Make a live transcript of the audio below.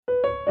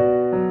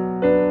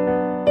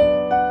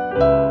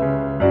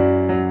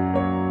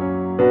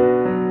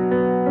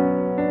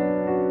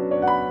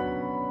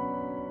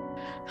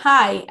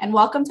Hi, and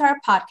welcome to our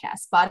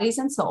podcast, Bodies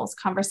and Souls,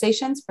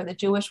 Conversations for the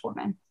Jewish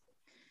Woman.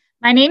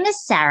 My name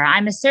is Sarah.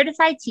 I'm a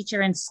certified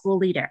teacher and school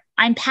leader.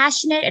 I'm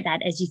passionate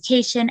about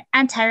education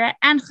and Torah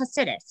and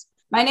Chassidus.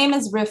 My name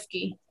is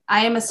Rifki.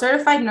 I am a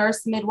certified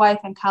nurse, midwife,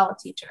 and Kala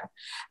teacher.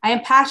 I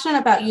am passionate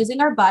about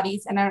using our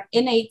bodies and our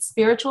innate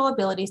spiritual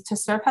abilities to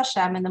serve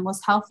Hashem in the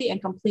most healthy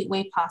and complete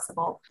way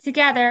possible.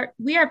 Together,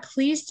 we are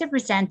pleased to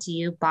present to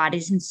you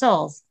Bodies and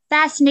Souls,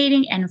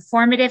 fascinating and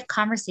informative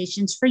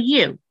conversations for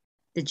you,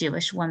 the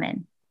Jewish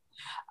woman.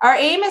 Our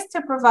aim is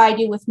to provide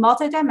you with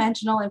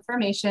multidimensional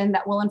information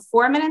that will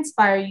inform and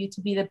inspire you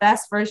to be the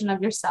best version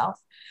of yourself,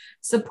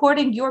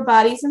 supporting your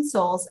bodies and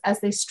souls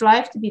as they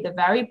strive to be the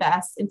very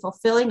best in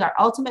fulfilling our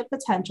ultimate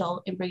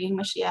potential in bringing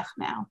Mashiach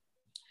now.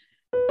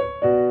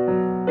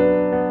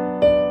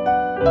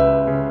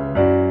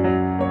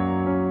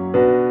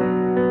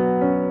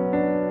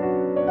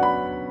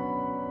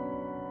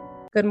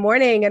 Good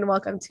morning and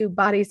welcome to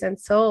Bodies and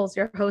Souls.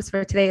 Your host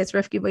for today is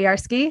Rifki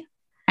Boyarsky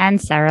and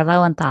Sarah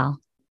Lowenthal.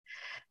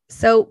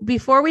 So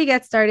before we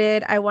get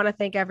started, I want to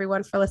thank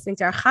everyone for listening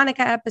to our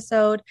Hanukkah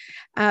episode.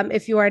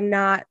 If you are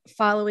not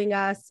following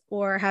us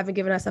or haven't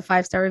given us a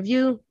 5-star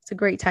review, it's a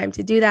great time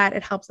to do that.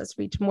 It helps us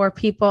reach more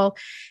people.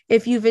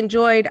 If you've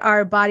enjoyed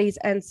our Bodies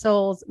and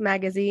Souls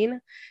magazine,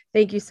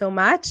 thank you so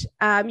much.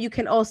 You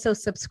can also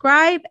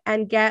subscribe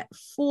and get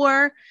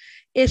 4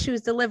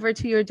 issues delivered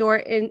to your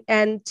door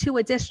and 2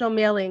 additional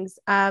mailings.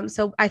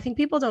 So I think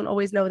people don't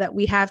always know that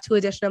we have 2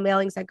 additional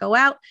mailings that go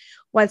out,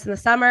 once in the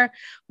summer,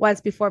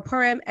 once before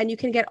Purim, and you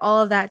can get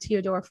all of that to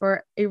your door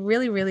for a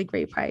really, really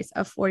great price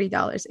of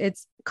 $40.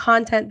 It's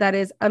content that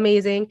is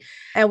amazing,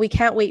 and we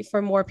can't wait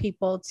for more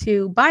people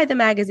to buy the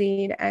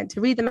magazine and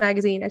to read the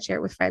magazine and share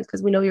it with friends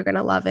because we know you're going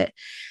to love it.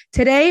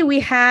 Today, we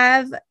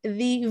have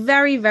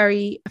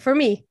the for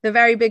me, the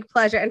very big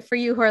pleasure, and for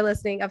you who are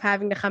listening, of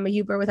having Nechama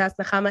Huber with us.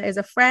 Nechama is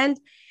a friend,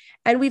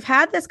 and we've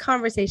had this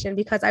conversation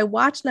because I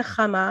watched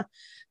Nechama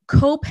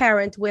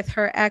co-parent with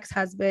her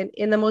ex-husband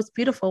in the most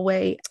beautiful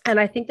way. And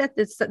I think that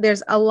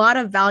there's a lot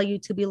of value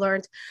to be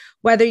learned,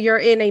 whether you're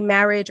in a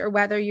marriage or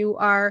whether you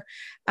are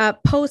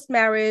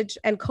post-marriage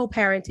and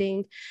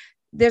co-parenting.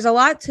 There's a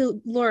lot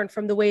to learn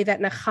from the way that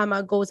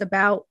Nechama goes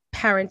about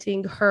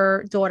parenting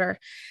her daughter.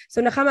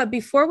 So Nechama,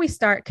 before we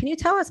start, can you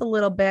tell us a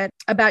little bit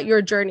about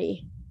your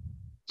journey?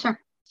 Sure.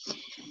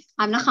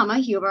 I'm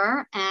Nechama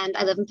Huber and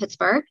I live in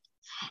Pittsburgh.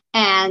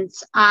 And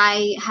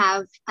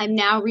I'm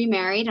now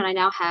remarried and I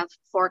now have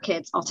 4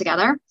 kids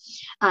altogether.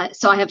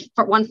 So I have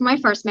 1 from my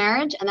first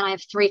marriage and then I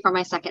have 3 from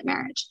my second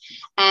marriage.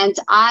 And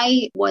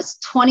I was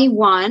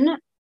 21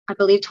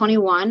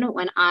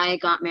 when I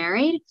got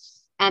married.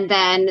 And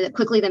then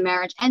quickly the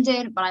marriage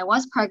ended, but I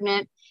was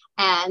pregnant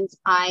and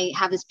I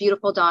have this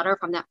beautiful daughter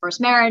from that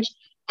first marriage.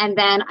 And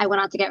then I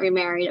went on to get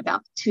remarried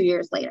about 2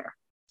 years later.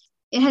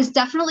 It has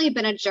definitely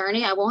been a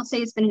journey. I won't say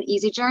it's been an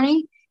easy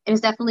journey. It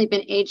has definitely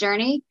been a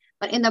journey.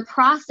 But in the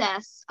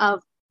process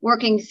of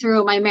working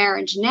through my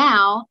marriage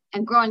now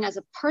and growing as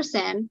a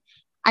person,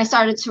 I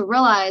started to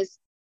realize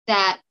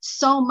that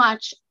so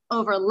much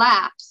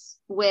overlaps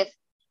with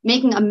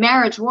making a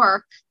marriage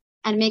work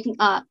and making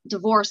a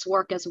divorce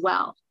work as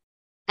well.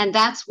 And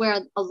that's where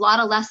a lot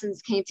of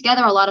lessons came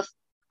together, a lot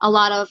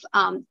of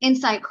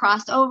insight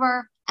crossed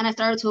over, and I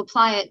started to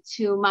apply it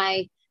to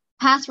my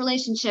past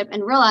relationship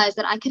and realized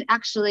that I could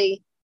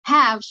actually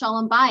have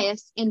Shalom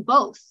Bayis in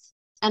both.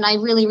 And I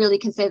really, really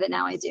can say that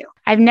now I do.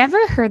 I've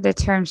never heard the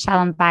term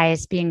Shalom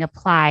Bayis being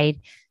applied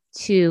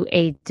to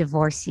a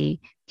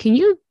divorcee. Can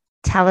you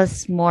tell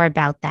us more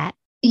about that?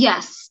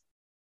 Yes.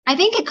 I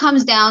think it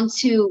comes down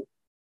to,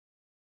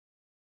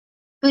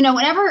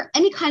 whenever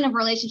any kind of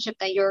relationship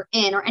that you're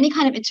in or any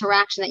kind of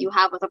interaction that you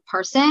have with a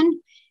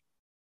person,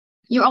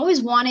 you're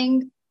always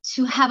wanting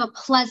to have a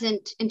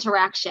pleasant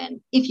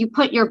interaction if you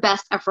put your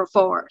best effort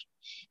forward.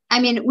 I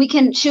mean, we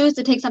can choose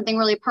to take something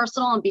really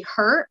personal and be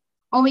hurt,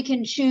 or we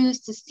can choose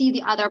to see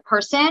the other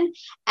person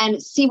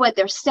and see what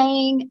they're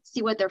saying,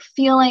 see what they're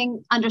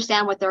feeling,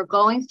 understand what they're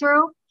going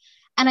through.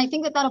 And I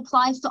think that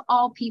applies to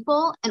all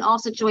people in all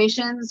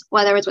situations,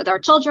 whether it's with our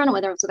children,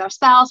 whether it's with our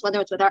spouse, whether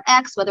it's with our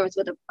ex, whether it's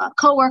with a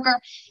coworker.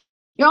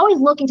 You're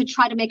always looking to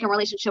try to make a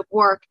relationship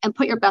work and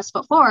put your best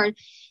foot forward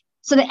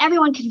so that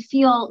everyone can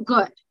feel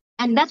good.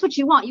 And that's what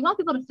you want. You want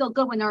people to feel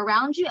good when they're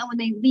around you and when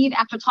they leave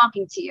after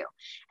talking to you.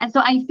 And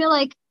so I feel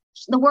like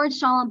the word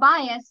Shalom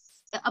Bayis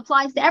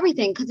applies to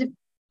everything, because if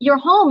your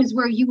home is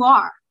where you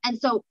are, and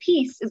so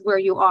peace is where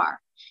you are.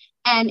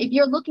 And if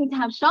you're looking to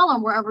have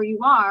shalom wherever you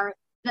are,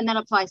 then that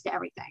applies to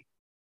everything.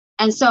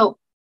 And so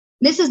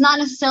this is not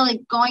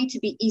necessarily going to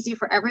be easy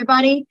for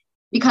everybody,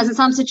 because in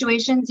some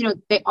situations,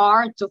 they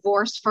are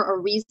divorced for a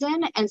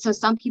reason. And so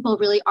some people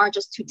really are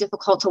just too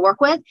difficult to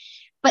work with.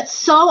 But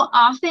so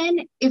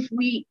often, if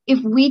we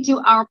do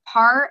our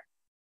part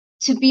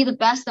to be the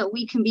best that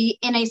we can be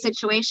in a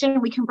situation,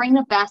 we can bring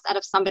the best out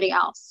of somebody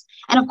else.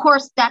 And of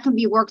course, that can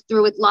be worked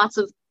through with lots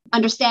of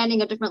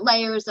understanding of different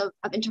layers of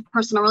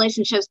interpersonal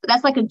relationships. But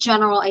that's like a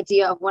general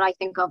idea of what I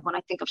think of when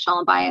I think of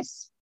Shalom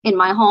Bayis in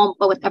my home,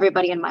 but with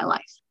everybody in my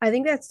life. I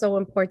think that's so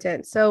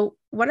important. So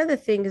one of the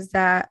things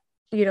that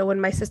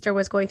when my sister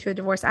was going through a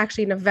divorce,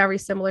 actually in a very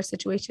similar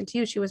situation to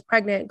you, she was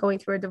pregnant, going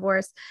through a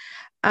divorce.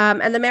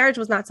 And the marriage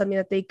was not something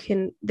that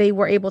they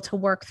were able to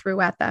work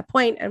through at that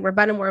point, and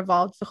Rabbanim were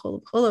involved.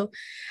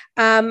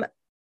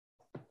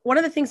 One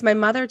of the things my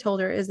mother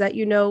told her is that,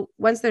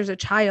 once there's a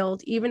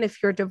child, even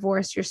if you're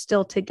divorced, you're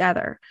still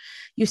together.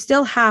 You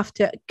still have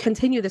to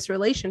continue this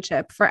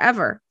relationship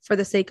forever for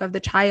the sake of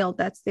the child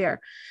that's there.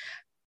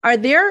 Are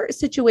there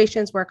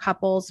situations where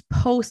couples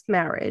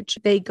post-marriage,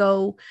 they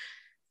go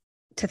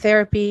to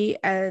therapy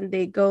and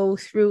they go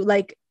through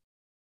like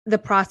the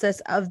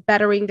process of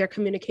bettering their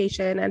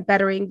communication and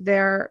bettering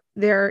their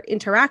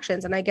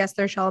interactions? And I guess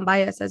their Shalom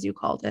Bayis, as you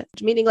called it,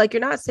 meaning like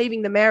you're not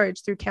saving the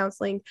marriage through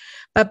counseling,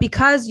 but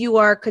because you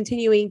are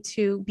continuing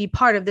to be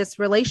part of this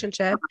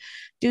relationship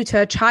due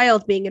to a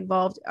child being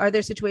involved, are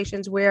there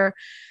situations where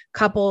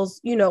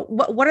couples,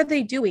 what are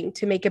they doing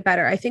to make it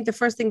better? I think the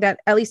first thing that,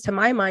 at least to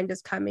my mind,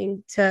 is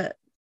coming to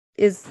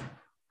is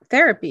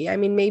therapy. I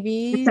mean,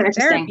 maybe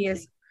therapy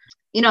is...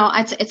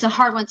 It's a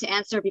hard one to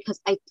answer,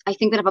 because I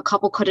think that if a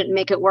couple couldn't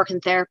make it work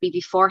in therapy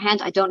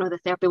beforehand, I don't know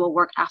that therapy will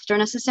work after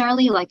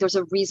necessarily. Like, there's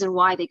a reason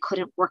why they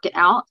couldn't work it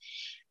out.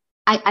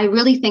 I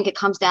really think it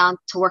comes down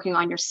to working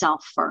on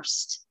yourself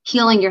first,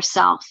 healing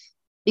yourself,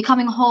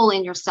 becoming whole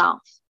in yourself.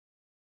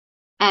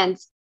 And,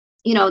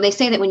 they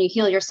say that when you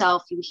heal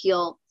yourself, you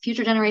heal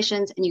future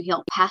generations and you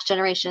heal past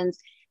generations.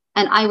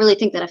 And I really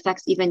think that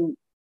affects even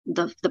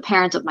the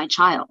parents of my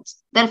child.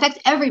 That affects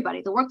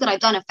everybody. The work that I've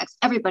done affects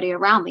everybody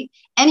around me.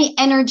 Any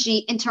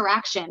energetic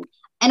interaction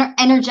is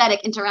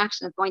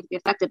going to be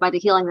affected by the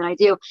healing that I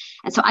do.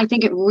 And so I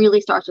think it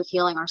really starts with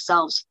healing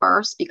ourselves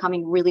first,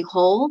 becoming really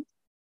whole,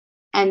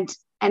 and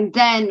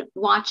then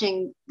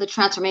watching the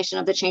transformation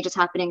of the changes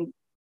happening,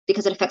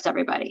 because it affects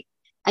everybody.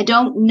 I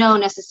don't know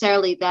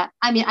necessarily that,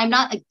 I'm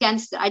not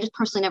against it. I just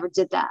personally never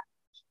did that.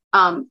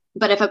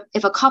 But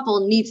if a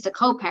couple needs to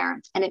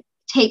co-parent, and it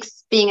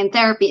takes being in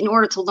therapy in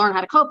order to learn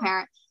how to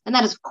co-parent, then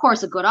that is of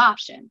course a good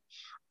option.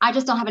 I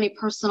just don't have any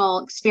personal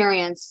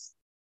experience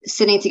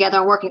sitting together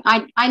and working.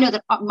 I know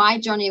that my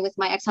journey with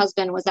my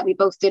ex-husband was that we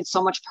both did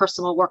so much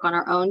personal work on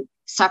our own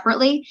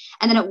separately.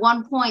 And then at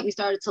one point we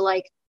started to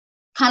like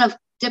kind of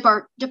dip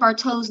our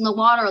toes in the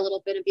water a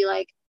little bit and be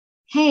like,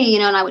 hey,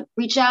 and I would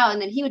reach out, and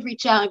then he would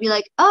reach out and be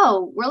like,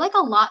 oh, we're like a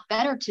lot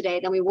better today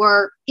than we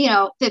were,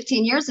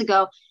 15 years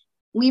ago.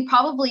 We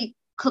probably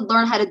could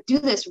learn how to do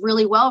this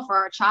really well for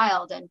our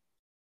child. And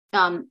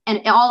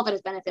all of it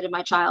has benefited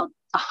my child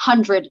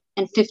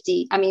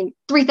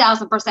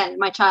 3,000%.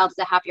 My child is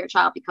a happier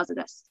child because of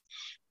this.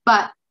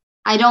 But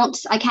I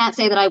can't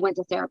say that I went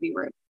the therapy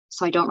route,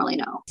 so I don't really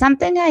know.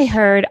 Something I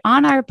heard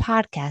on our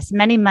podcast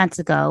many months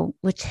ago,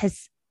 which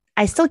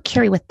I still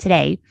carry with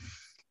today,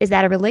 is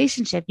that a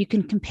relationship, you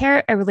can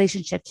compare a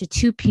relationship to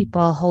two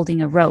people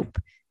holding a rope.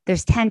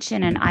 There's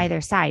tension on either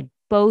side.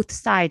 Both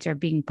sides are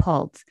being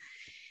pulled.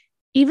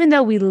 Even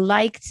though we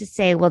like to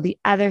say, well, the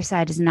other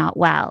side is not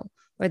well,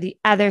 or the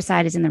other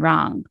side is in the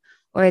wrong,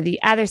 or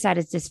the other side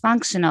is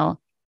dysfunctional,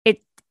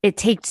 it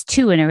takes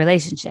two in a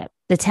relationship.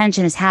 The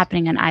tension is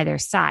happening on either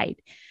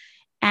side.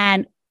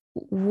 And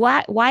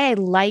why I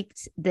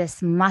liked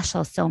this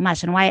mushal so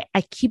much, and why I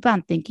keep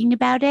on thinking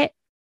about it,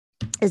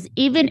 is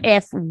even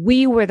if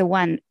we're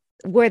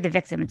the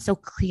victim, it's so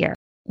clear.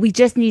 We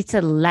just need to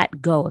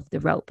let go of the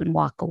rope and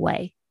walk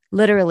away.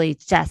 Literally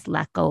just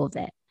let go of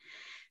it.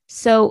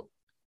 So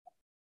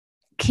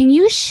can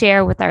you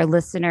share with our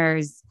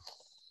listeners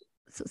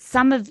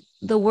some of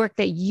the work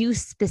that you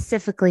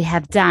specifically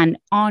have done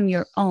on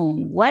your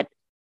own? What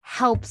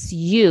helps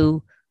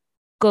you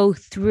go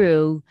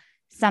through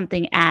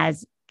something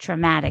as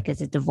traumatic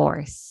as a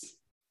divorce?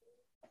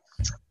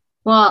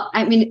 Well,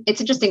 it's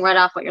interesting right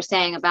off what you're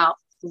saying about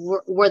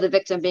we're the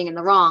victim being in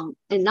the wrong.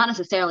 And not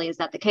necessarily is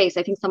that the case.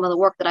 I think some of the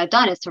work that I've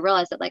done is to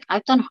realize that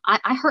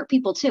I hurt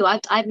people too.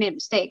 I've made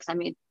mistakes.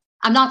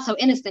 I'm not so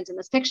innocent in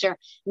this picture.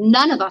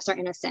 None of us are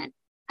innocent.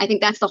 I think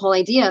that's the whole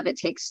idea of It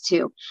Takes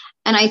Two.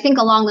 And I think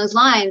along those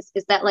lines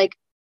is that like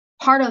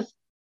part of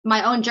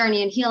my own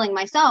journey in healing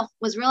myself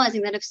was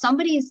realizing that if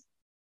someone's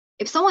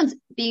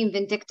being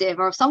vindictive,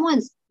 or if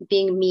someone's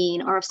being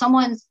mean, or if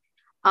someone's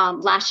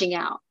lashing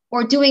out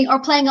or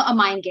playing a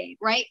mind game,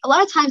 right? A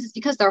lot of times it's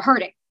because they're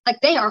hurting. Like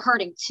they are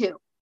hurting too.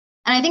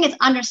 And I think it's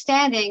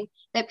understanding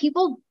that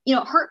people,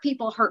 hurt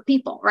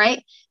people,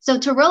 right? So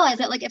to realize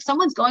that like if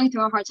someone's going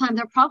through a hard time,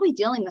 they're probably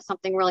dealing with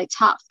something really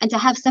tough, and to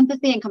have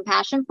sympathy and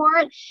compassion for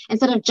it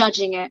instead of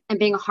judging it and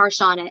being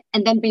harsh on it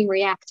and then being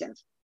reactive.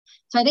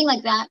 So I think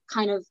like that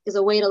kind of is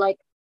a way to like,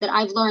 that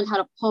I've learned how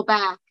to pull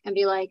back and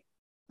be like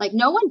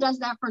no one does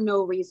that for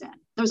no reason.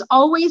 There's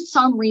always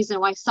some reason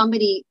why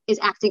somebody is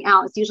acting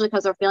out. It's usually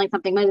because they're feeling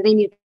something, maybe they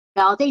need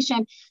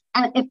validation.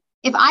 And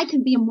if I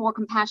could be a more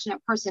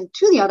compassionate person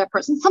to the other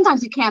person,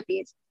 sometimes you can't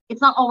be.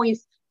 It's not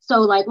always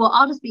so like, well,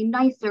 I'll just be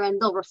nicer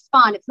and they'll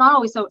respond. It's not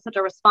always such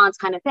a response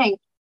kind of thing.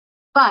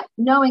 But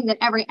knowing that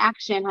every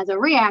action has a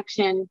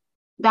reaction,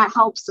 that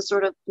helps to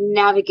sort of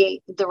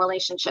navigate the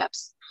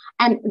relationships.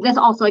 And this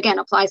also, again,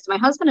 applies to my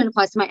husband, it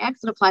applies to my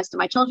ex, it applies to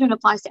my children, it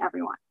applies to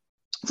everyone.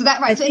 So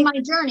that, right. So in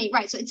my journey,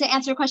 right. So to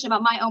answer your question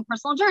about my own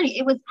personal journey,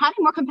 it was having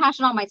more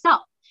compassion on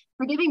myself,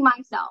 forgiving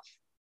myself,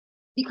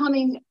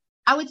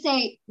 I would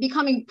say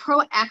becoming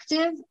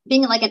proactive,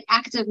 being like an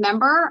active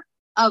member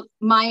of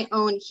my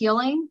own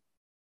healing.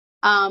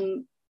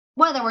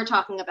 Whether we're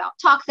talking about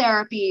talk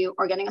therapy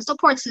or getting a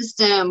support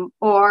system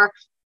or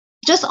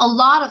just a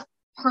lot of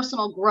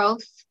personal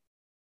growth.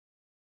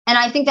 And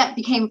I think that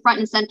became front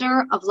and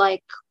center of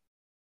like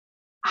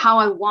how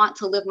I want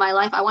to live my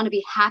life. I want to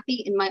be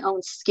happy in my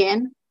own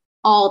skin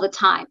all the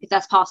time, if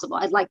that's possible.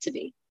 I'd like to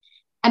be.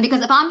 And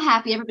because if I'm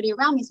happy, everybody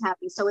around me is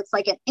happy. So it's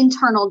like an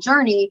internal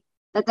journey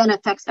that then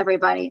affects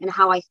everybody and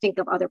how I think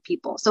of other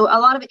people. So a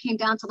lot of it came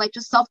down to like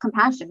just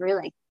self-compassion,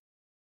 really.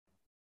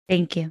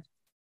 Thank you.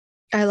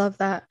 I love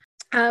that.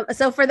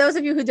 So for those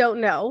of you who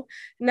don't know,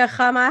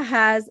 Nechama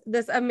has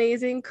this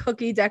amazing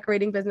cookie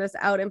decorating business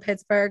out in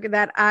Pittsburgh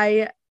that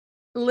I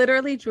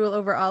literally drool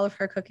over all of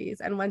her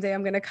cookies. And one day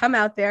I'm going to come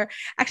out there.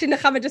 Actually,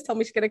 Nechama just told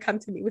me she's going to come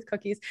to me with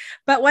cookies.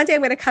 But one day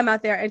I'm going to come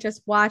out there and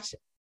just watch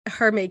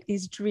her make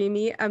these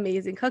dreamy,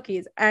 amazing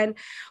cookies. And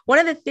one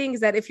of the things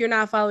that, if you're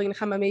not following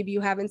Nechama, maybe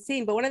you haven't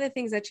seen, but one of the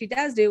things that she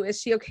does do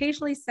is she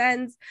occasionally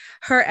sends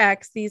her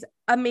ex these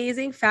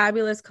amazing,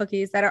 fabulous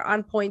cookies that are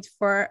on point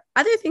for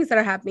other things that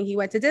are happening. He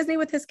went to Disney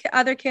with his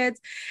other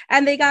kids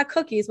and they got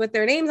cookies with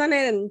their names on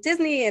it and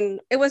Disney. And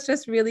it was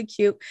just really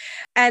cute.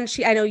 And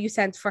I know you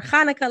sent for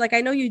Hanukkah, like I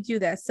know you do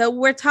this. So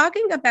we're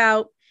talking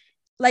about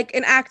like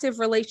an active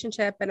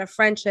relationship and a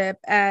friendship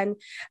and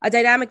a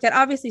dynamic that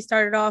obviously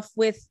started off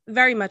with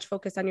very much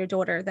focused on your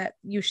daughter that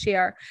you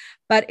share,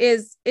 but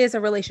is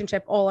a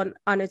relationship all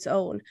on its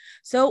own.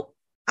 So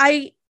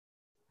I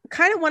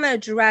kind of want to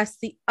address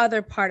the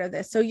other part of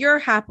this. So you're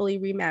happily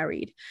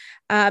remarried.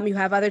 You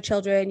have other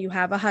children, you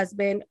have a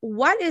husband.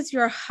 What is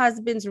your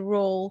husband's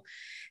role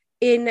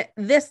in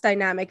this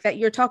dynamic that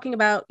you're talking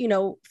about,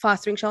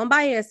 fostering Shalom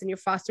Bayis and you're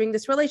fostering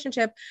this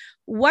relationship?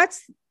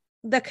 What's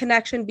the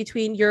connection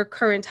between your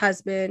current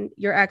husband,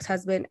 your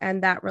ex-husband,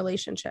 and that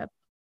relationship?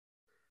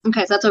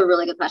 Okay, so that's a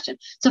really good question.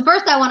 So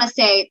first I want to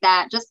say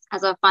that just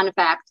as a fun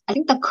fact, I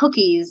think the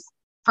cookies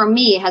for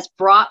me has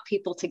brought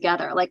people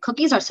together. Like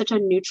cookies are such a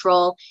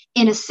neutral,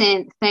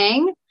 innocent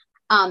thing.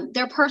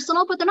 They're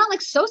personal, but they're not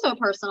like so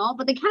personal,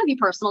 but they can be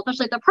personal,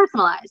 especially if they're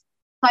personalized.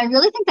 So I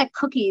really think that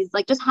cookies,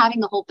 like just having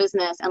the whole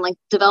business and like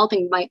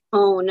developing my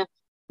own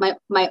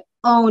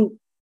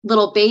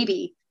little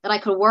baby that I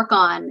could work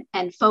on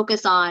and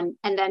focus on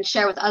and then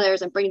share with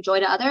others and bring joy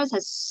to others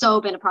has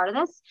so been a part of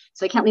this.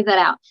 So I can't leave that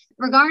out.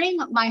 Regarding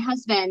my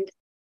husband,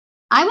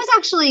 I was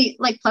actually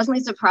like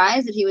pleasantly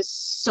surprised that he was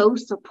so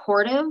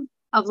supportive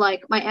of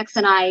like my ex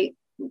and I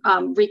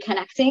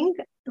reconnecting.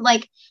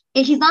 Like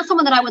he's not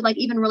someone that I would like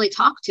even really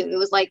talk to. It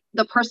was like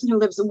the person who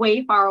lives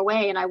way far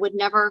away and I would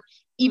never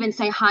even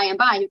say hi and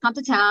bye. He'd come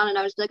to town and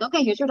I was like,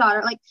 okay, here's your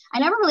daughter. Like I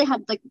never really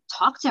had like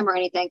talked to him or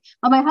anything,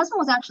 but my husband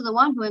was actually the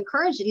one who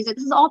encouraged it. He said,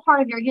 this is all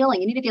part of your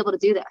healing. You need to be able to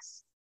do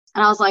this.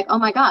 And I was like, oh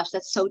my gosh,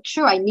 that's so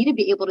true. I need to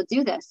be able to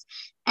do this.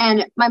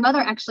 And my mother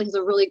actually has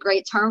a really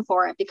great term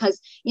for it because,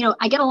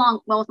 I get along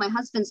well with my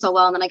husband so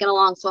well, and then I get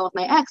along so well with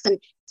my ex. And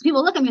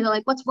people look at me, they're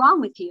like, what's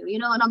wrong with you?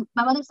 And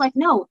my mother's like,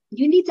 no,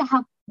 you need to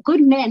have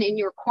good men in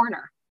your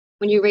corner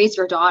when you raise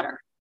your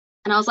daughter.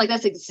 And I was like,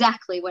 that's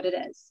exactly what it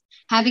is.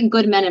 Having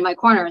good men in my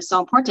corner is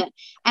so important.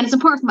 And it's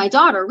important for my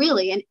daughter,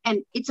 really.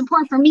 And it's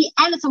important for me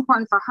and it's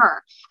important for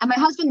her. And my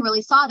husband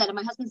really saw that. And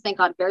my husband's, thank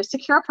God, very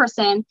secure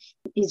person.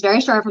 He's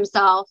very sure of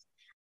himself.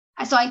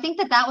 So I think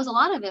that was a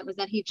lot of it, was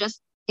that he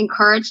just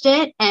encouraged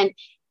it. And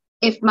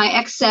if my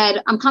ex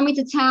said, I'm coming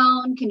to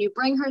town, can you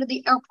bring her to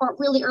the airport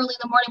really early in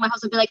the morning? My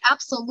husband would be like,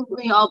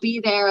 absolutely, I'll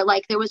be there.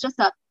 Like there was just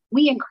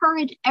we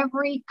encourage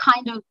every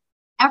kind of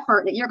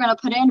effort that you're going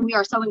to put in. We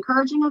are so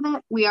encouraging of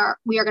it. We are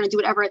going to do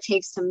whatever it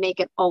takes to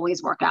make it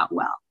always work out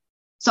well.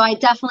 So I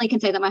definitely can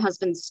say that my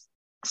husband's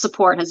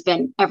support has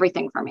been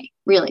everything for me.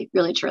 Really,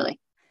 really, truly.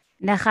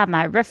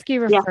 Nechama,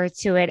 Rifki referred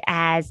to it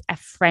as a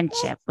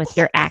friendship with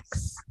your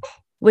ex.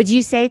 Would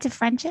you say it's a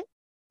friendship?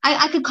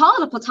 I could call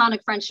it a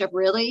platonic friendship,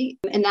 really,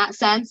 in that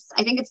sense.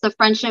 I think it's the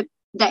friendship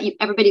that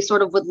everybody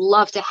sort of would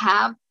love to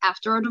have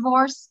after a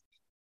divorce.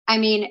 I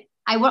mean,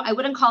 I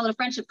wouldn't call it a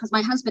friendship because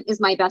my husband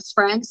is my best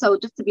friend. So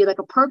just to be like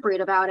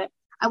appropriate about it,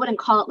 I wouldn't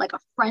call it like a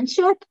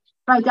friendship,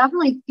 but I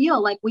definitely feel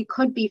like we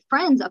could be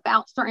friends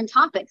about certain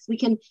topics. We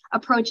can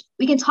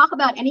talk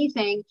about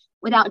anything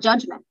without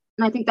judgment.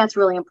 And I think that's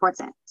really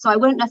important. So I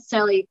wouldn't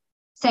necessarily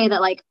say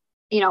that like,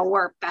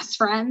 we're best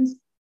friends.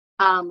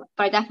 But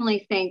I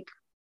definitely think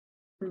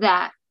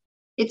that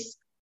it's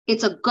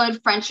a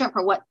good friendship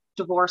for what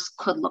divorce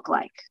could look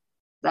like.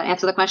 Does that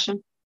answer the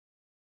question?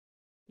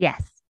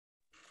 Yes.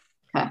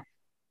 Okay.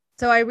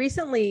 So I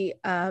recently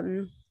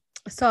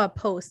saw a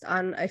post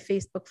on a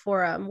Facebook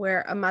forum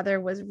where a mother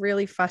was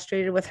really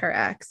frustrated with her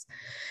ex.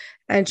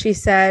 And she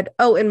said,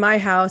 oh, in my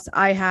house,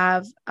 I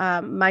have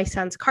my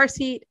son's car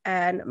seat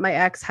and my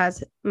ex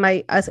has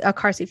a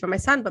car seat for my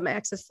son, but my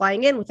ex is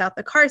flying in without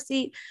the car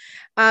seat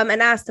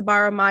and asked to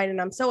borrow mine. And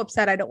I'm so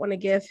upset. I don't want to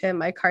give him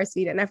my car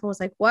seat. And everyone was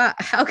like, what?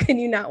 How can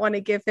you not want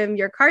to give him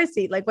your car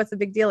seat? Like, what's the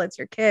big deal? It's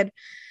your kid.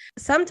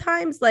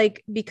 sometimes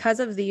like because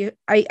of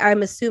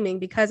I'm assuming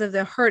because of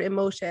the hurt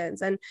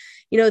emotions and,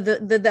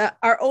 the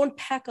our own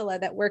pekala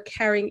that we're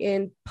carrying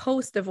in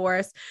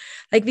post-divorce,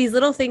 like these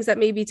little things that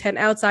maybe to an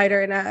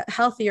outsider in a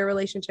healthier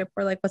relationship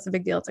were like, what's the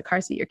big deal? It's a car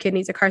seat. Your kid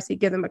needs a car seat.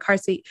 Give them a car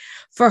seat.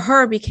 For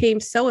her became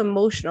so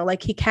emotional.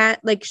 Like he can't,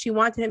 like she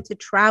wanted him to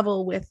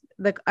travel with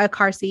a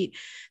car seat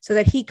so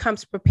that he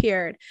comes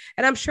prepared.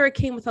 And I'm sure it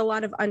came with a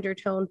lot of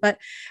undertone, but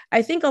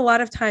I think a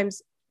lot of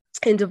times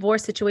in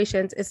divorce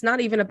situations, it's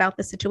not even about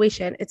the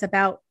situation. It's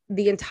about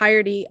the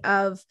entirety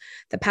of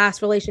the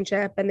past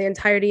relationship and the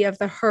entirety of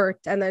the hurt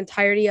and the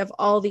entirety of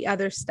all the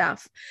other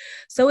stuff.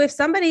 So if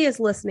somebody is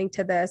listening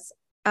to this,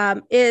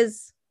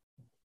 is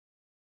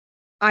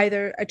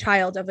either a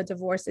child of a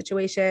divorce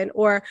situation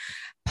or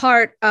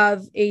part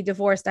of a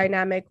divorce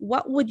dynamic,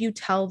 what would you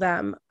tell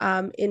them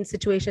in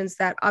situations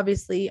that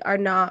obviously are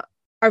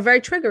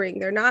very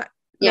triggering? They're not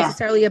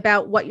necessarily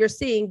about what you're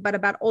seeing, but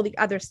about all the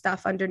other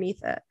stuff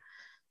underneath it.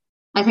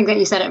 I think that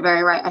you said it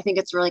very right. I think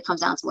it's really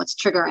comes down to what's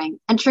triggering,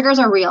 and triggers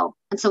are real.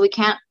 And so we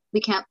can't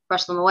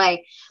brush them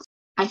away.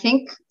 I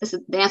think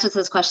the answer to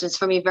this question is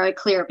for me very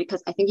clear,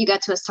 because I think you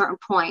get to a certain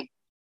point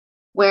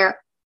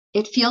where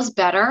it feels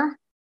better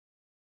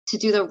to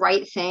do the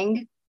right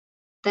thing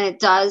than it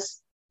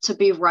does to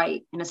be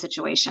right in a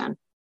situation.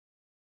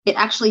 It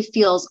actually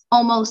feels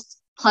almost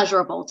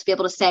pleasurable to be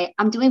able to say,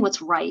 I'm doing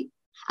what's right.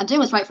 I'm doing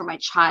what's right for my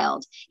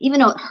child,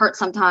 even though it hurts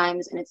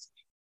sometimes and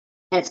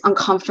it's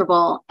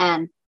uncomfortable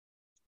and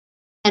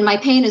my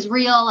pain is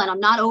real and I'm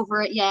not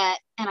over it yet.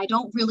 And I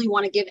don't really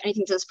want to give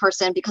anything to this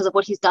person because of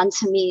what he's done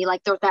to me.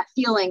 Like there's that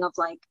feeling of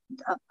like,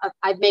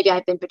 maybe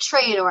I've been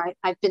betrayed or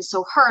I've been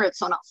so hurt. It's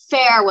so not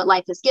fair what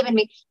life has given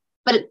me.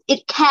 But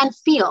it can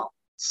feel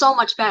so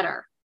much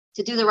better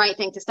to do the right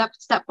thing, to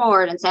step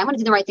forward and say, I'm going to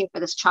do the right thing for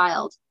this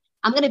child.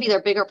 I'm going to be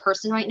their bigger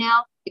person right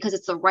now because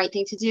it's the right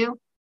thing to do.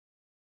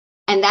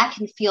 And that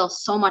can feel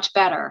so much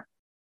better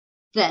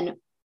than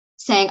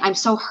saying, I'm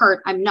so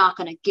hurt, I'm not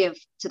going to give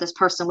to this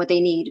person what they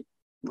need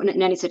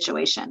in any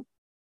situation.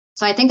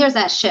 So I think there's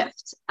that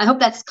shift. I hope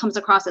that comes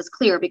across as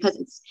clear,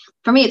 because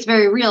for me, it's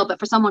very real. But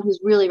for someone who's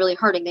really, really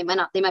hurting, they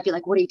might be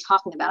like, what are you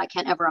talking about? I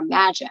can't ever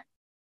imagine.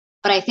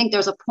 But I think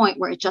there's a point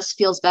where it just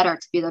feels better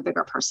to be the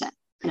bigger person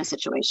in a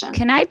situation.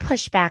 Can I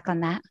push back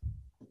on that?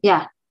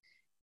 Yeah.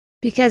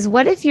 Because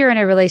what if you're in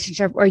a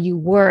relationship, or you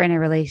were in a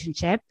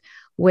relationship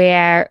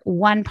where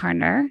one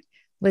partner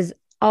was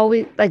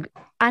always like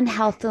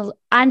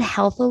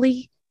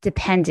unhealthily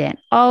dependent,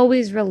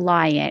 always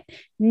reliant,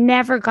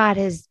 never got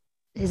his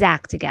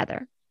act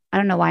together? I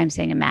don't know why I'm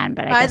saying a man,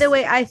 but by the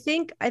way, I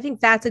think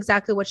that's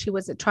exactly what she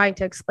was trying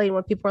to explain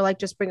when people were like,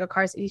 just bring a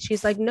car seat.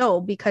 She's like, no,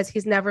 because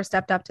he's never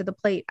stepped up to the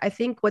plate. I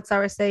think what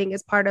Sarah's saying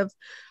is part of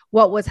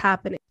what was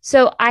happening.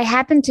 So I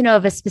happen to know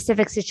of a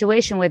specific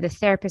situation where the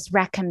therapist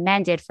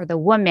recommended for the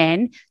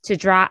woman to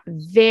draw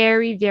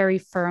very, very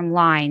firm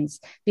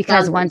lines,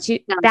 because once you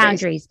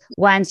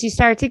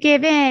start to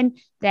give in,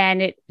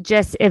 then it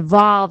just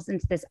evolves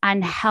into this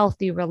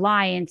unhealthy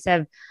reliance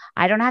of,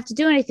 I don't have to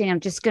do anything. I'm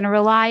just going to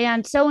rely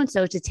on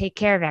so-and-so to take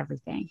care of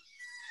everything.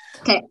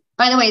 Okay.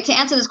 By the way, to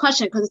answer this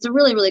question, because it's a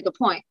really, really good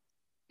point,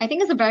 I think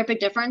there's a very big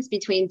difference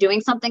between doing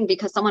something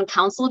because someone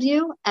counseled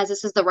you, as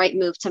this is the right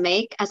move to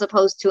make, as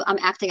opposed to I'm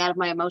acting out of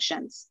my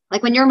emotions.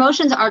 Like when your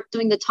emotions are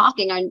doing the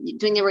talking or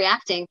doing the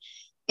reacting,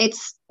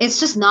 it's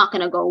just not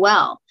going to go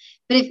well.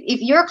 But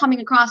if you're coming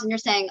across and you're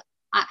saying,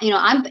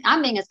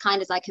 I'm being as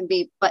kind as I can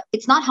be, but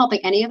it's not helping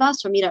any of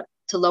us for me to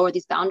lower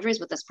these boundaries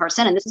with this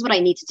person, and this is what I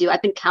need to do.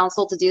 I've been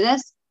counseled to do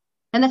this.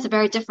 Then that's a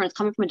very different, it's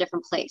coming from a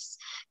different place.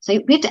 So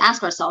we have to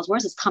ask ourselves,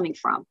 where's this coming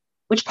from?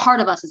 Which part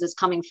of us is this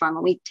coming from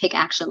when we take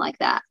action like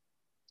that?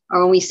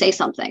 Or when we say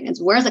something,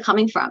 it's where's it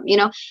coming from,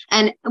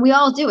 and we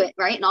all do it,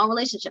 right? In all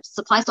relationships,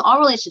 it applies to all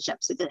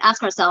relationships. We have to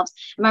ask ourselves,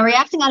 am I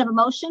reacting out of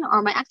emotion or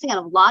am I acting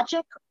out of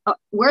logic?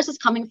 Where's this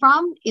coming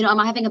from? Am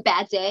I having a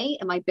bad day?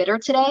 Am I bitter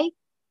today?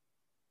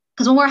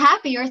 Because when we're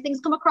happier,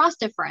 things come across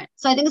different.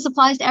 So I think this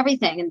applies to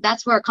everything. And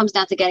that's where it comes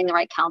down to getting the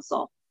right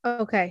counsel.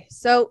 Okay.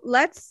 So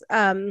let's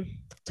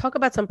talk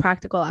about some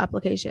practical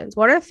applications.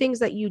 What are things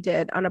that you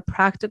did on a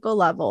practical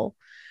level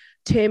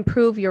to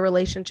improve your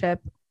relationship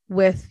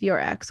with your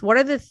ex? What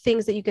are the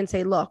things that you can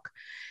say, look,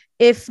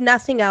 if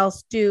nothing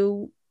else,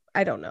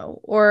 I don't know,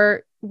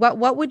 or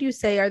what would you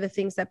say are the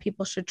things that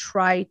people should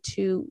try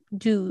to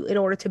do in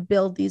order to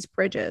build these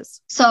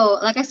bridges? So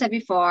like I said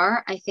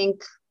before, I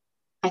think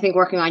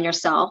working on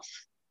yourself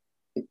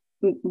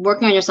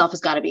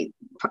has got to be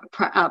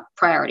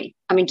priority.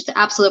 I mean, just the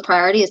absolute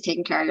priority is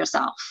taking care of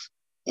yourself.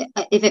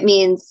 If it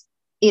means,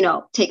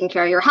 taking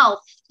care of your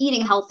health,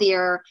 eating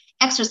healthier,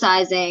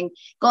 exercising,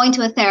 going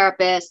to a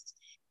therapist,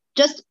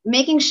 just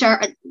making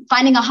sure,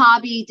 finding a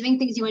hobby, doing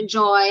things you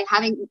enjoy,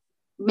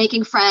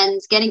 making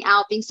friends, getting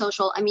out, being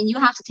social. I mean, you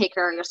have to take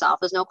care of yourself.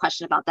 There's no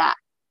question about that.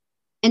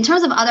 In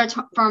terms of other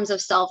forms of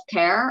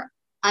self-care,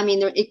 I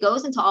mean, it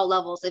goes into all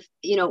levels. If,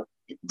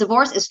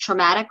 divorce is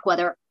traumatic,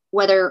 whether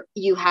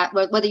you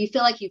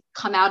feel like you've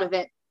come out of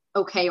it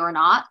okay or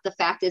not. The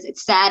fact is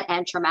it's sad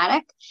and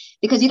traumatic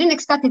because you didn't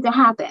expect it to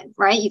happen,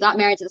 right? You got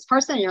married to this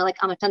person and you're like,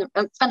 I'm going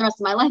to spend the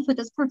rest of my life with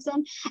this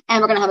person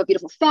and we're going to have a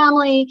beautiful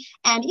family.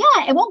 And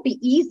yeah, it won't be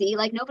easy.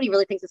 Like nobody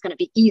really thinks it's going to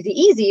be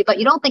easy, but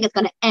you don't think it's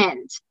going to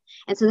end.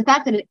 And so the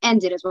fact that it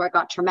ended is where it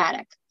got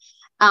traumatic.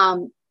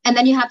 And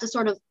then you have to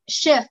sort of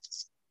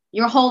shift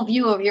your whole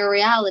view of your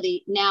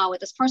reality now with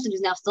this person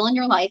who's now still in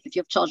your life. If you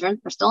have children,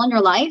 they're still in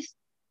your life,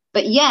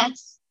 but yet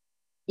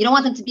you don't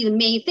want them to be the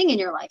main thing in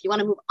your life. You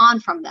want to move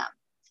on from them.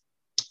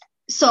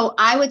 So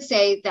I would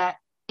say that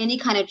any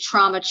kind of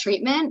trauma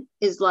treatment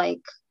is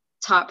like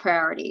top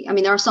priority. I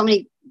mean, there are so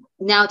many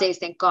nowadays,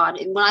 thank God.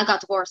 When I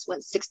got divorced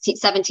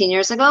 17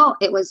 years ago,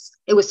 it was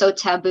so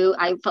taboo.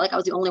 I felt like I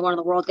was the only one in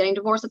the world getting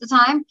divorced at the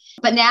time.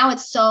 But now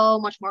it's so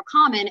much more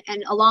common.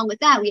 And along with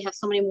that, we have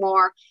so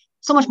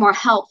much more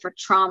help for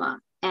trauma.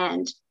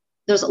 And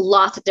there's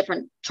lots of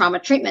different trauma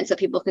treatments that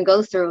people can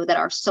go through that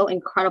are so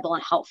incredible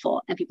and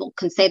helpful. And people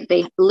can say that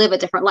they live a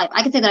different life.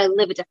 I can say that I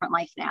live a different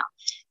life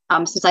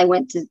now since I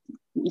went to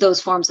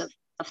those forms of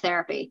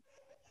therapy.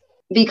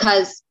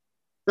 Because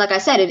like I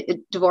said,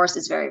 divorce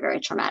is very, very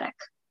traumatic.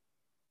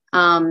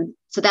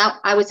 So that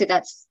I would say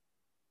that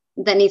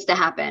needs to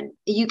happen.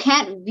 You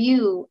can't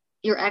view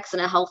your ex in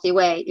a healthy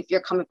way if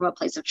you're coming from a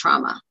place of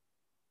trauma.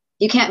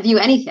 You can't view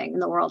anything in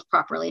the world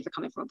properly if you're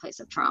coming from a place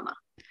of trauma.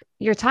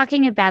 You're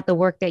talking about the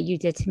work that you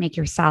did to make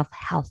yourself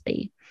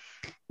healthy.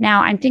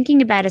 Now, I'm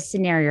thinking about a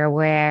scenario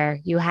where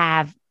you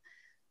have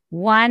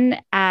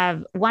one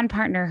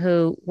partner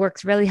who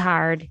works really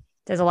hard,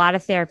 does a lot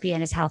of therapy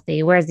and is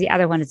healthy, whereas the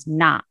other one is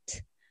not.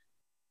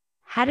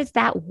 How does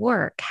that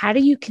work? How do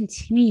you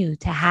continue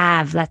to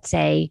have, let's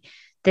say,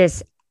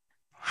 this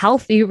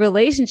healthy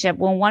relationship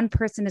when one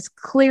person is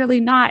clearly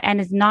not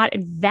and is not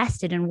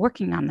invested in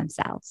working on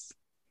themselves?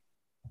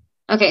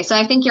 Okay, so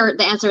I think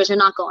the answer is you're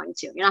not going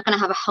to. You're not going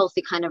to have a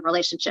healthy kind of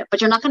relationship,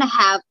 but you're not going to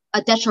have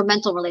a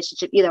detrimental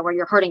relationship either where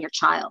you're hurting your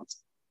child.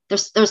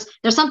 There's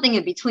something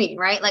in between,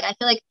 right? Like I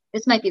feel like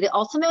this might be the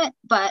ultimate,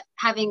 but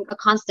having a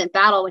constant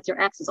battle with your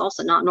ex is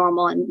also not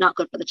normal and not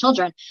good for the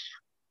children.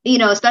 You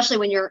know, especially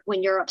when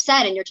you're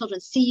upset and your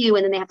children see you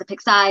and then they have to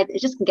pick sides,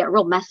 it just can get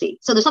real messy.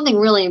 So there's something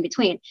really in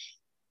between.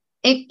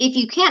 If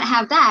you can't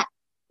have that,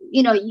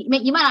 you know, you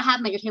might not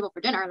have him at your table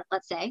for dinner,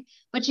 let's say,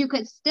 but you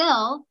could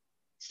still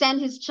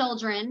send his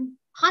children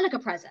Hanukkah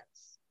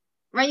presents,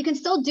 right? You can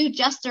still do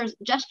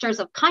gestures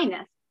of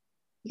kindness.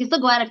 You can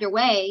still go out of your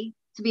way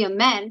to be a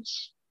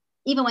mensch,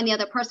 even when the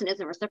other person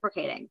isn't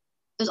reciprocating.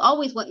 There's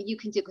always what you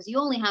can do because you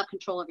only have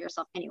control of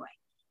yourself anyway.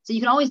 So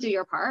you can always do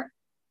your part.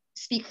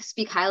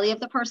 Speak highly of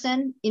the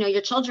person. You know,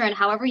 your children,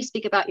 however you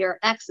speak about your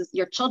exes,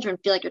 your children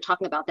feel like you're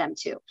talking about them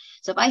too.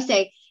 So if I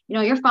say, you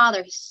know, your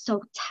father, he's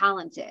so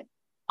talented.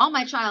 All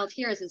my child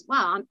hears is,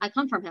 wow, I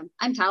come from him.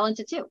 I'm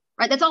talented too,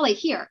 right? That's all they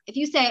hear. If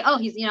you say, oh,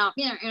 he's,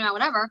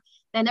 whatever,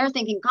 then they're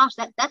thinking, gosh,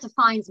 that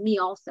defines me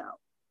also.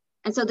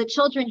 And so the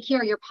children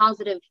hear your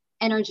positive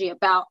energy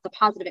about the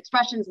positive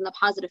expressions and the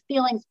positive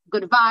feelings,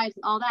 good vibes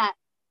and all that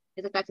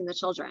is affecting the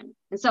children.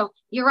 And so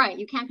you're right.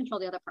 You can't control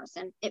the other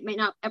person. It may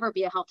not ever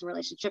be a healthy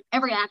relationship.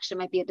 Every action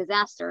might be a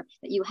disaster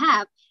that you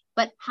have,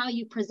 but how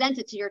you present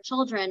it to your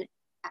children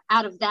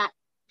out of that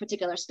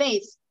particular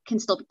space can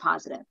still be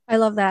positive. I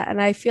love that.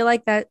 And I feel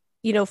like that,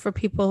 you know, for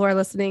people who are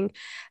listening,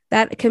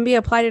 that can be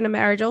applied in a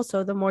marriage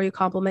also. The more you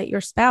compliment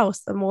your spouse,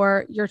 the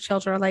more your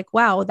children are like,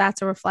 wow,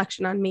 that's a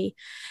reflection on me.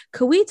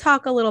 Could we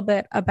talk a little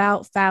bit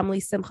about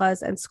family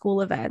simchas and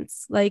school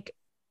events? Like,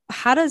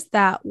 how does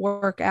that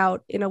work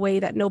out in a way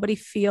that nobody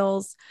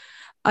feels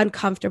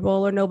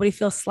uncomfortable or nobody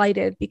feels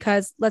slighted?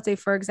 Because let's say,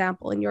 for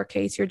example, in your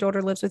case, your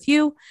daughter lives with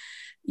you.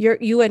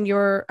 You and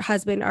your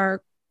husband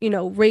are, you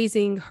know,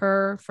 raising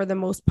her for the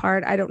most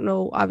part. I don't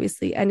know,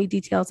 obviously, any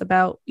details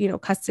about, you know,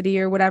 custody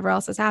or whatever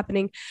else is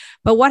happening.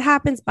 But what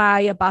happens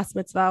by a bas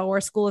mitzvah or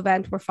a school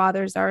event where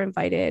fathers are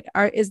invited?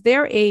 Is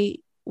there a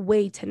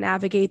way to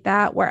navigate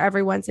that where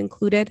everyone's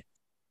included?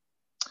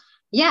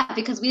 Yeah,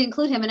 because we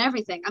include him in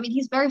everything. I mean,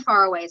 he's very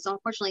far away. So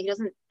unfortunately, he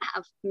doesn't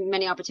have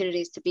many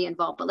opportunities to be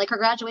involved. But like her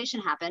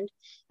graduation happened.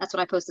 That's what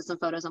I posted some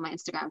photos on my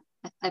Instagram.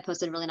 I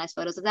posted really nice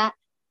photos of that.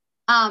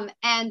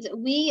 And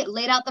we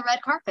laid out the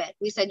red carpet.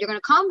 We said, you're going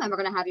to come and we're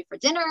going to have you for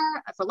dinner,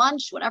 for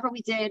lunch, whatever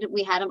we did.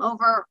 We had him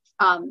over.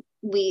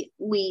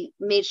 We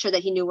made sure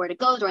that he knew where to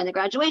go during the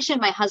graduation.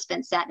 My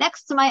husband sat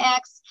next to my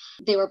ex.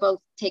 They were both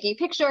taking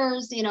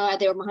pictures. You know,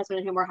 my husband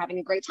and him were having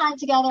a great time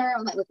together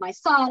with my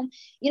son.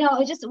 You know,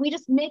 we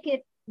just make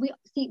it,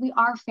 we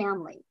are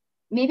family.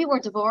 Maybe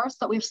we're divorced,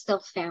 but we're still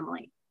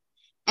family.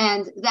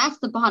 And that's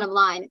the bottom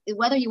line.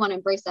 Whether you want to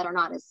embrace that or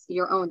not is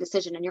your own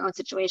decision and your own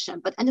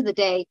situation. But at the end of the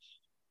day,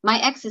 my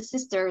ex's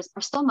sisters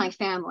are still my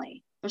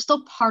family. They're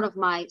still part of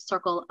my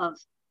circle of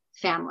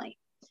family.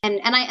 And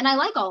I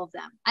like all of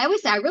them. I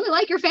always say, I really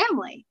like your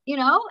family, you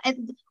know,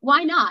 and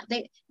why not?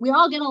 We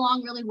all get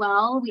along really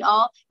well.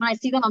 When I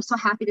see them, I'm so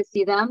happy to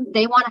see them.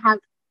 They want to have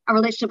a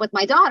relationship with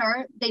my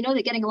daughter. They know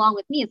that getting along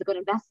with me is a good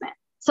investment.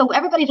 So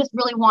everybody just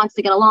really wants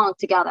to get along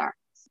together.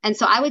 And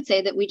so I would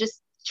say that we just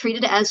treat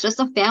it as just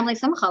a family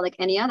simcha like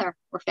any other,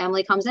 where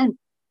family comes in.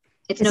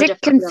 It's Is no it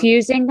different.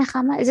 confusing,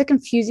 Nechama? Is it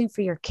confusing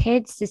for your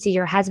kids to see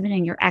your husband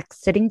and your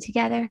ex sitting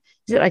together?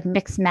 Is it like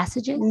mixed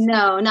messages?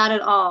 No, not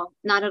at all.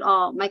 Not at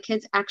all. My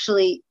kids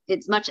actually,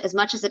 it's as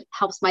much as it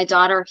helps my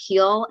daughter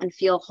heal and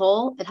feel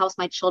whole, it helps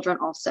my children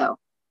also.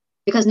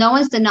 Because no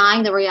one's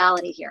denying the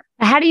reality here.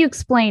 How do you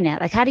explain it?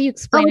 Like, how do you So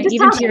explain we it just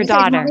even tell to your them,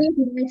 we say, daughter? Mommy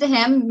was married to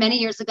him many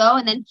years ago,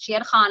 and then she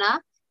had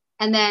Hannah,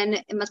 and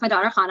then that's my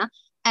daughter Hannah,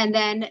 and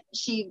then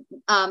she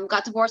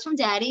got divorced from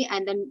Daddy,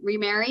 and then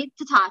remarried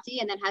to Tati,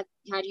 and then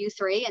had you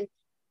three, and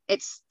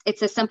it's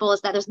as simple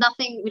as that. There's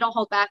nothing, we don't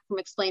hold back from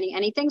explaining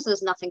anything, so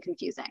there's nothing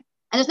confusing,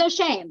 and there's no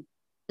shame.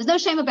 There's no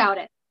shame about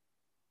it.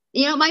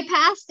 You know, my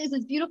past is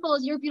as beautiful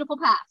as your beautiful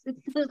past.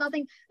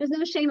 There's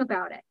no shame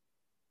about it.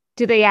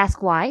 Do they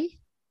ask why?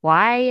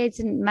 Why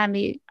isn't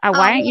mommy?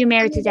 Why aren't you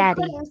married to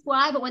Daddy? They could ask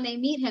why, but when they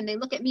meet him, they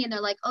look at me and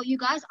they're like, "Oh, you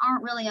guys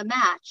aren't really a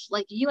match.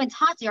 Like you and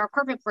Tati are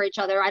perfect for each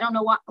other. I don't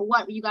know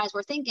what you guys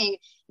were thinking.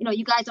 You know,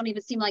 you guys don't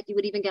even seem like you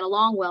would even get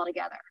along well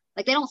together.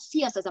 Like they don't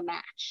see us as a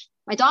match."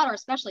 My daughter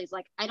especially is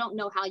like, "I don't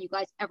know how you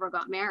guys ever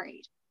got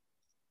married."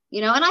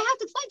 You know, and I have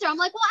to explain to her. I'm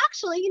like, "Well,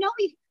 actually, you know,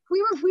 we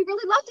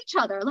really loved each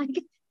other.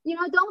 Like, you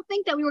know, don't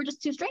think that we were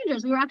just two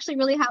strangers. We were actually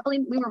really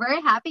we were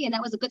very happy, and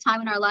that was a good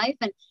time in our life."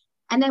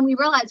 And then we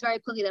realized very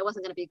quickly that it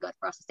wasn't going to be good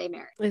for us to stay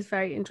married. It's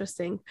very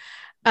interesting.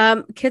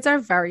 Kids are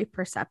very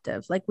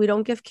perceptive. Like we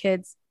don't give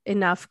kids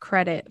enough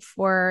credit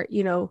for,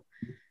 you know,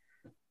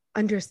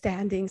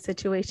 understanding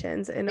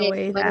situations in a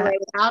way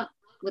that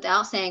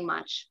without saying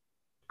much.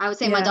 I would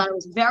say my daughter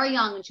was very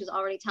young and she was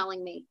already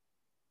telling me,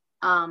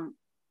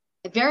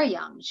 very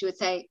young, she would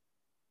say,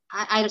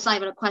 it's not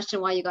even a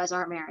question why you guys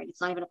aren't married. It's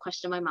not even a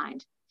question in my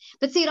mind.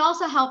 But see, it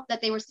also helped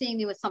that they were seeing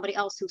me with somebody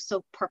else who's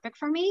so perfect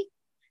for me.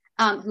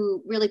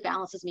 Who really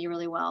balances me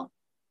really well.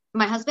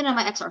 My husband and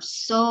my ex are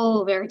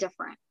so very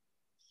different,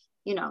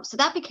 you know, so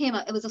that became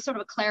it was a sort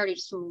of a clarity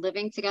just from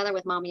living together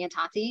with Mommy and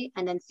Tati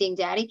and then seeing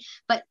Daddy.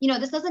 But, you know,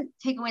 this doesn't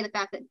take away the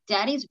fact that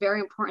Daddy is very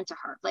important to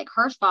her. Like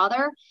her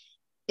father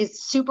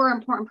is super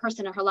important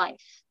person in her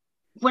life.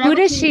 Who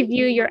does she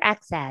view your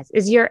ex as?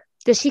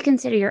 Does she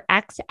consider your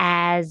ex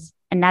as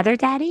another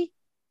daddy?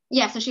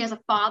 Yeah. So she has a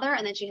father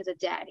and then she has a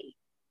daddy.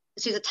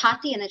 She has a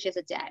Tati and then she has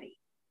a daddy.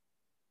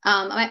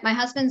 My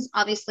husband's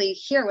obviously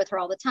here with her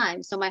all the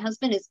time. So my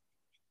husband is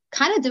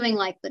kind of doing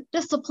like the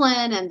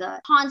discipline and the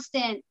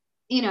constant,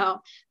 you know,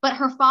 but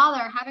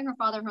having her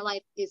father in her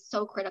life is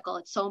so critical.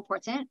 It's so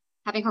important.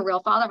 Having her real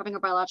father, having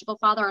her biological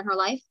father in her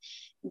life,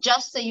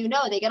 just so you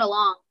know, they get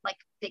along, like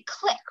they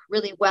click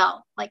really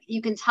well. Like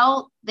you can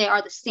tell they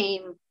are the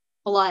same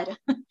blood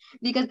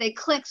because they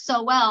click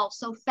so well,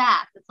 so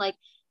fast.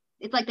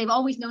 It's like they've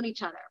always known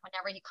each other.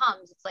 Whenever he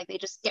comes, it's like they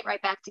just get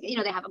right back together. You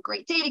know, they have a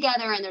great day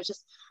together, and there's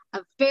just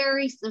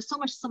there's so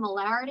much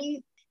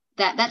similarity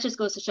that just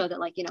goes to show that,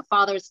 like, you know,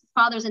 fathers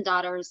and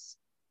daughters,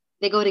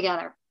 they go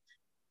together.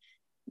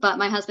 But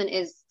my husband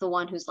is the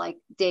one who's like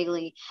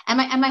daily, and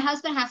my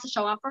husband has to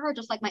show up for her,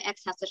 just like my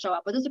ex has to show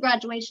up. But there's a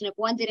graduation. If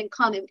one didn't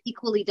come, it would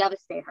equally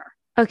devastate her.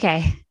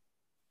 Okay,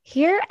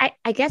 here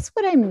I guess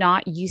what I'm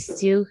not used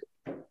to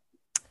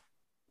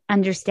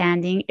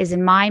understanding is,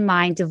 in my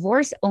mind,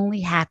 divorce only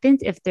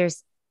happens if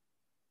there's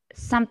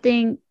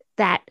something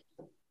that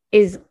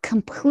is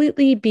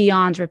completely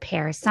beyond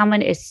repair.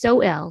 Someone is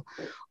so ill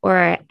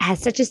or has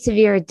such a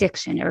severe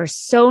addiction or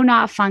so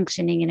not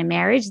functioning in a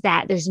marriage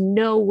that there's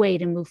no way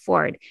to move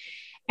forward.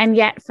 And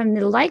yet from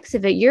the likes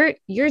of it,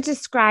 you're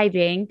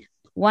describing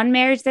one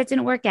marriage that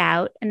didn't work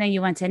out, and then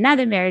you went to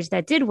another marriage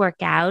that did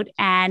work out,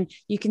 and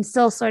you can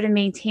still sort of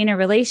maintain a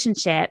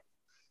relationship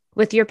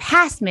with your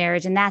past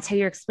marriage. And that's how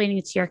you're explaining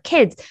it to your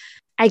kids.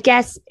 I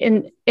guess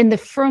in the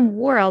frum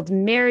world,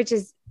 marriage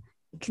is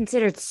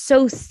considered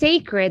so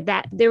sacred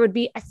that there would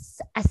be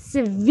a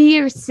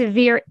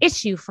severe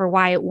issue for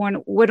why it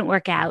wouldn't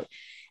work out.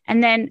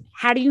 And then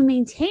how do you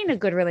maintain a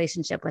good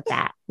relationship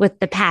with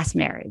the past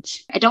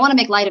marriage? I don't want to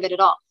make light of it at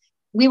all.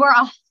 We were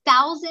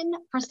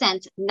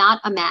 1,000% not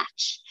a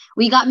match.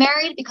 We got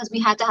married because we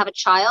had to have a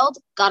child.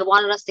 God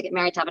wanted us to get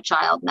married to have a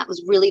child. And that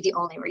was really the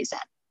only reason.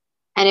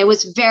 And it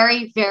was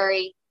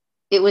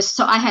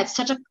I had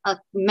such a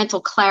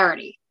mental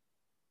clarity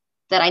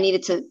that I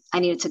needed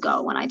to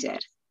go when I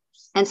did.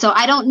 And so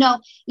I don't know,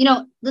 you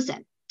know, listen,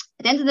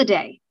 at the end of the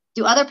day,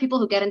 do other people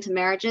who get into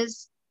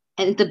marriages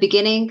and at the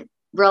beginning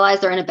realize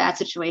they're in a bad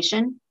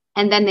situation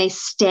and then they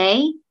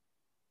stay,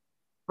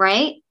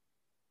 right?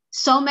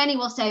 So many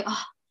will say,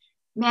 oh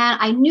man,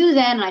 I knew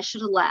then and I should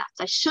have left.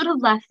 I should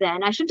have left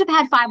then. I should have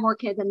had 5 more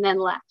kids and then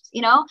left,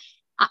 you know?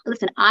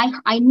 Listen,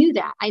 I knew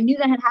that. I knew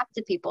that had happened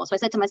to people. So I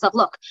said to myself,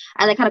 look,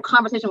 I had a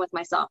conversation with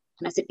myself.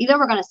 And I said, either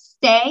we're going to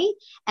stay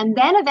and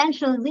then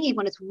eventually leave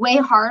when it's way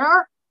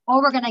harder, or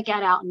we're going to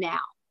get out now.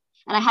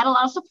 And I had a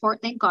lot of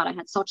support. Thank God I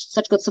had such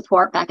good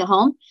support back at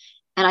home.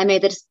 And I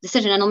made the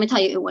decision. And let me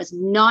tell you, it was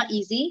not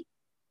easy.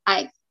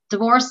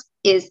 Divorce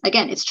is,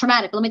 again, it's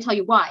traumatic. But let me tell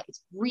you why.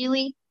 It's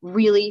really,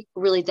 really,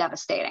 really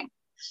devastating.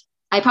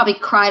 I probably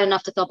cried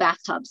enough to fill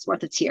bathtubs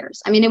worth of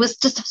tears. I mean, it was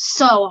just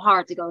so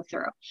hard to go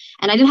through.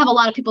 And I didn't have a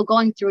lot of people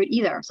going through it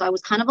either. So I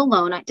was kind of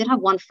alone. I did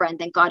have one friend,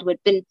 thank God, who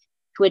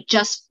had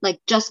just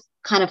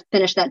kind of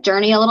finished that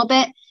journey a little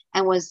bit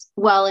and was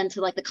well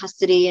into like the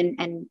custody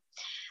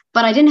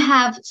but I didn't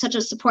have such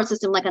a support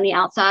system like on the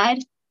outside.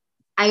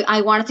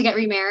 I wanted to get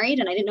remarried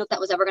and I didn't know if that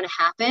was ever going to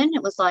happen.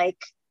 It was like,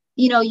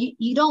 you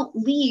don't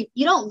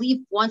leave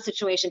one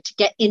situation to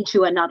get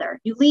into another.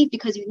 You leave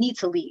because you need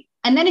to leave.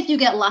 And then if you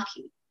get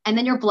lucky and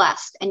then you're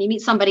blessed and you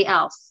meet somebody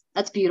else,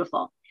 that's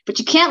beautiful. But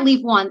you can't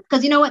leave one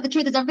because you know what? The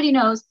truth is everybody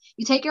knows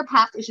you take your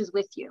past issues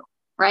with you,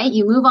 right?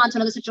 You move on to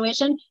another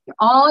situation.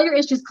 All your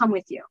issues come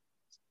with you.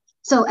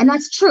 So, and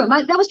that's true.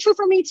 That was true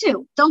for me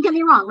too. Don't get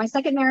me wrong. My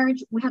second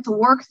marriage, we had to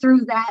work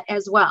through that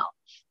as well.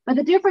 But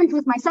the difference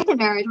with my second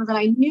marriage was that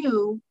I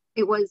knew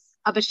it was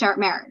a b'shert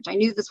marriage. I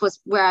knew this was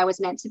where I was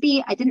meant to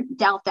be. I didn't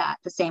doubt that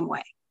the same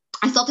way.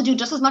 I still had to do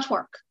just as much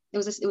work. It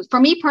was for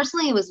me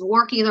personally, it was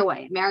work either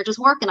way. Marriage was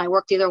work and I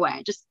worked either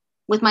way. Just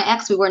with my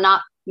ex, we were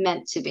not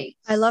meant to be.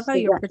 I love how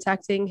you're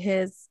protecting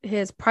his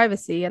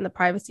privacy and the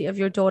privacy of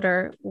your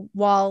daughter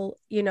while,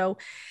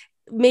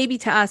 maybe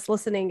to us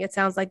listening, it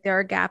sounds like there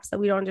are gaps that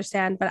we don't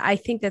understand, but I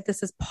think that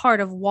this is part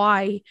of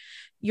why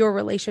your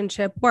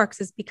relationship works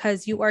is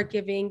because you are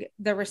giving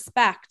the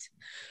respect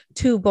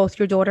to both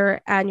your daughter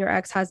and your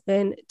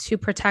ex-husband to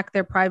protect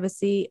their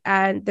privacy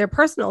and their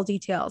personal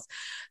details.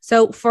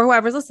 So for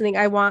whoever's listening,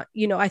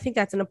 I think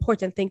that's an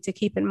important thing to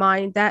keep in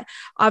mind that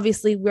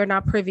obviously we're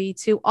not privy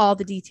to all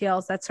the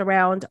details that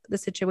surround the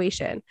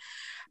situation.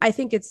 I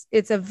think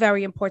it's a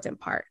very important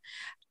part.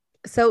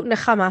 So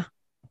Nechama,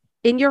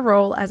 in your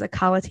role as a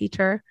Kala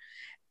teacher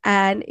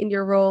and in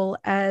your role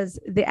as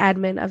the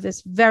admin of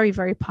this very,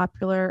 very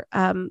popular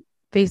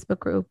Facebook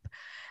group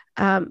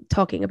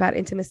talking about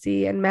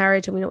intimacy and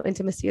marriage, and we know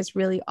intimacy is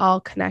really all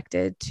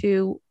connected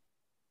to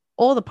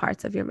all the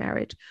parts of your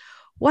marriage.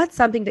 What's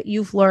something that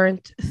you've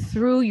learned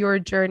through your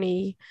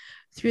journey,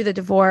 through the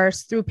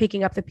divorce, through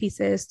picking up the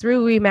pieces,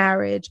 through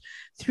remarriage,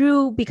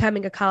 through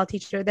becoming a Kala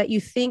teacher that you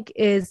think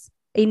is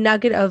a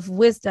nugget of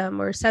wisdom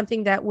or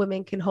something that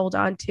women can hold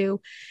on to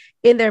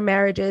in their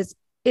marriages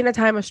in a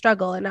time of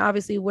struggle? And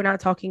obviously we're not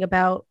talking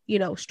about,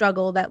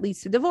 struggle that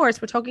leads to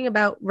divorce. We're talking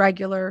about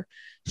regular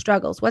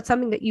struggles. What's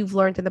something that you've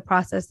learned in the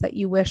process that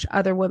you wish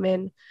other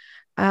women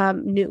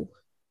knew?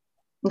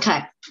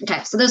 Okay.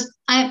 So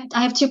I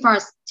have two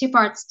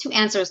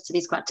answers to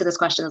this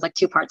question. There's like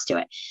two parts to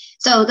it.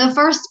 So the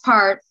first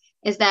part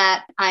is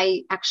that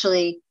I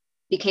actually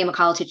became a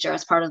college teacher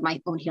as part of my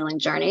own healing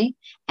journey.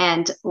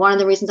 And one of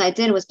the reasons I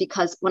did was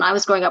because when I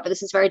was growing up, but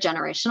this is very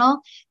generational,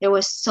 there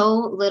was so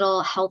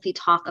little healthy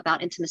talk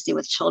about intimacy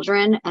with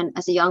children. And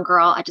as a young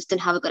girl, I just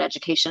didn't have a good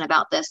education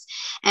about this.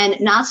 And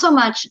not so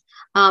much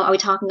are we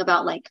talking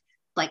about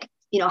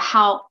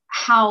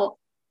how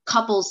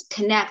couples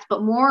connect,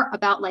 but more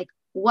about like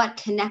what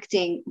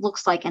connecting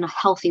looks like in a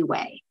healthy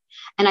way.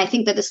 And I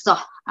think that this is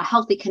a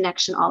healthy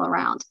connection all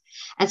around.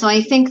 And so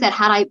I think that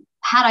had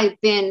I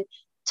been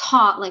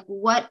taught like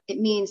what it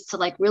means to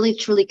like really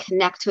truly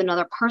connect to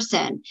another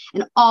person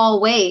in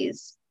all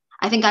ways,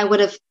 I think I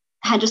would have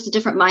had just a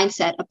different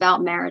mindset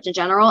about marriage in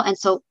general. And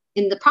so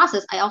in the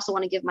process, I also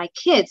want to give my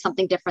kids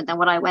something different than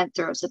what I went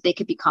through so that they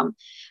could become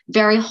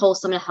very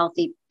wholesome and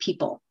healthy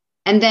people.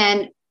 And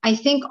then I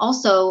think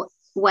also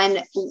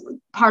when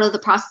part of the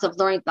process of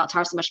learning about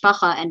Taharas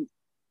Mishpacha and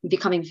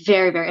becoming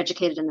very, very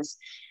educated in this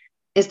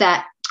is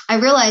that I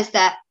realized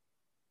that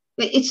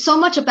it's so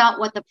much about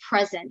what the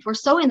present, we're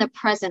so in the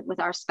present with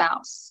our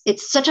spouse.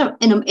 It's such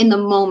in the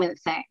moment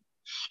thing.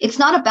 It's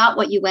not about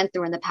what you went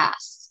through in the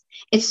past.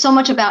 It's so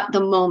much about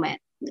the moment,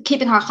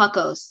 keeping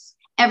harchakos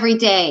every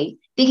day,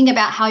 thinking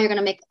about how you're going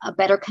to make a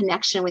better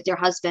connection with your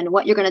husband,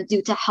 what you're going to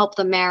do to help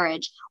the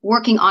marriage,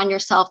 working on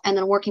yourself and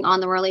then working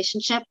on the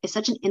relationship is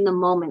such an in the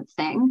moment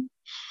thing.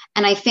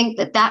 And I think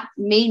that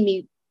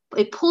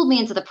it pulled me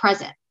into the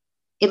present.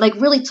 It like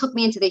really took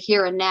me into the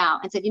here and now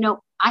and said,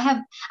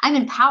 I'm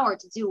empowered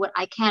to do what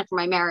I can for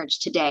my marriage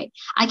today.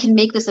 I can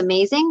make this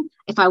amazing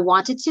if I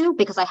wanted to,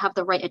 because I have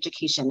the right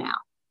education now.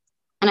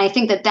 And I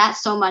think that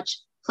so much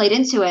played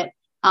into it.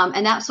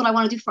 And that's what I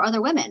want to do for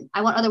other women.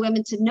 I want other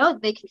women to know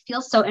that they can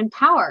feel so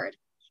empowered,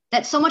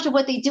 that so much of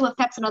what they do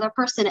affects another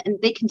person and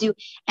they can do.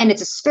 And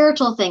it's a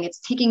spiritual thing. It's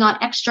taking on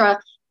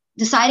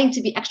deciding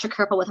to be extra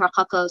careful with our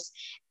chakos,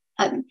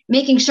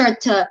 making sure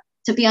to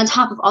be on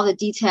top of all the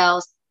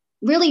details,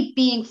 really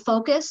being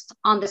focused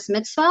on this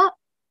mitzvah,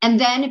 and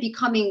then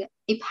becoming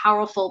a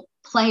powerful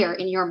player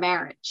in your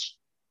marriage.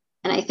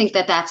 And I think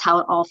that's how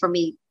it all for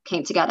me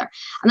came together.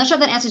 I'm not sure if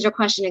that answers your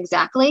question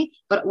exactly,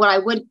 but what I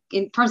would,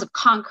 in terms of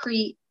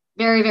concrete,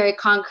 very, very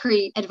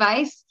concrete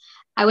advice,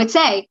 I would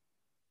say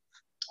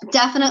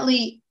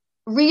definitely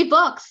read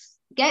books,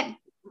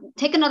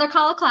 take another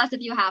Kala class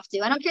if you have to.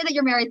 I don't care that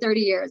you're married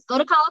 30 years. Go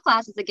to Kala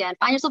classes again.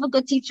 Find yourself a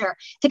good teacher.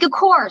 Take a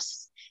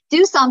course.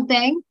 Do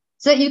something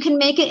so that you can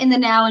make it in the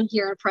now and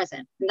here and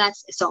present. And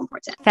that's so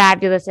important.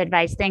 Fabulous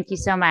advice. Thank you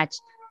so much.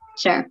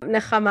 Sure.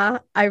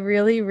 Nechama, I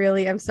really,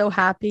 really am so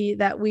happy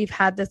that we've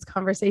had this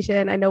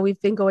conversation. I know we've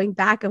been going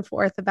back and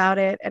forth about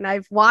it, and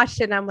I've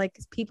watched it, and I'm like,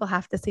 people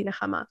have to see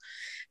Nechama.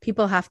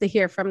 People have to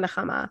hear from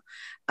Nechama,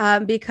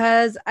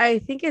 because I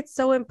think it's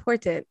so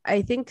important.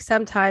 I think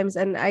sometimes,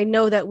 and I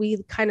know that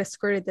we kind of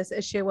skirted this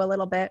issue a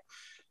little bit.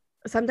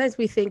 Sometimes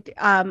we think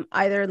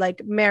either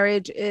like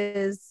marriage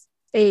is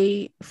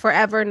a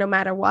forever no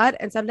matter what,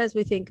 and sometimes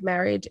we think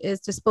marriage is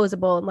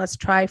disposable and let's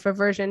try for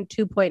version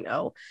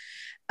 2.0.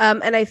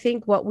 And I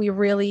think what we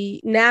really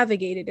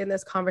navigated in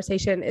this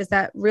conversation is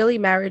that really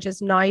marriage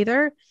is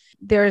neither.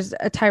 There's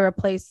a time or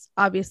place,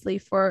 obviously,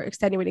 for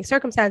extenuating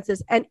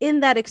circumstances. And in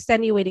that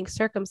extenuating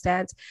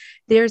circumstance,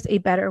 there's a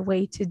better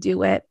way to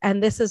do it.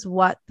 And this is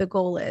what the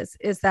goal is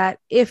that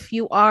if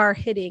you are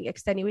hitting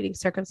extenuating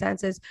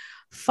circumstances,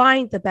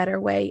 find the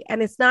better way.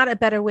 And it's not a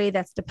better way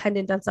that's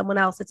dependent on someone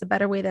else. It's a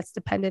better way that's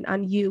dependent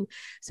on you.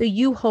 So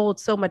you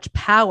hold so much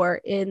power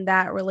in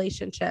that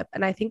relationship.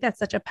 And I think that's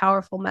such a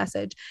powerful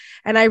message.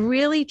 And I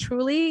really,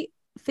 truly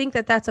think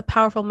that that's a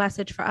powerful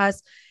message for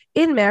us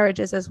in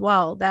marriages as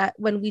well, that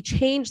when we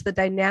change the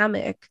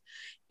dynamic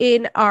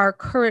in our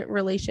current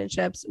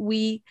relationships,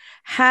 we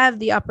have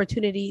the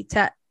opportunity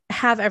to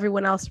have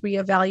everyone else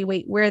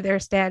reevaluate where they're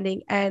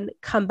standing and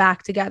come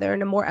back together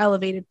in a more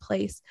elevated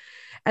place.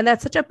 And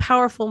that's such a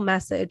powerful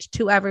message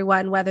to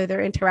everyone, whether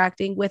they're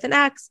interacting with an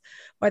ex,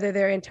 whether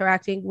they're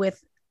interacting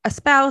with a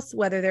spouse,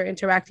 whether they're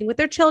interacting with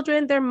their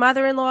children, their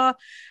mother-in-law,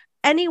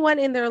 anyone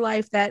in their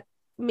life that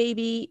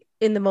maybe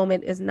in the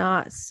moment is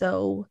not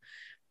so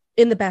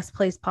in the best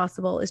place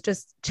possible, is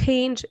just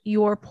change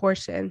your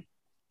portion,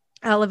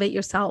 elevate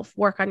yourself,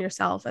 work on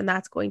yourself, and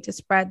that's going to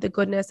spread the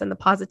goodness and the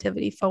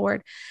positivity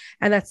forward.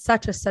 And that's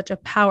such a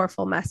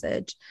powerful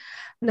message.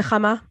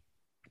 Nechama,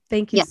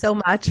 thank you so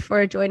much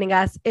for joining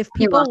us. If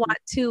people want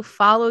to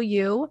follow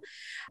you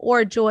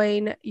or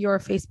join your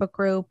Facebook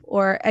group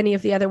or any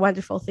of the other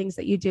wonderful things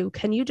that you do,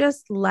 can you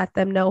just let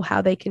them know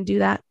how they can do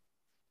that?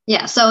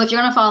 Yeah. So if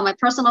you're going to follow my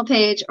personal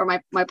page or my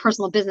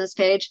personal business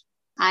page,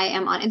 I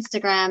am on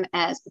Instagram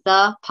as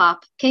The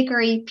Pop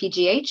Cakery,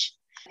 PGH.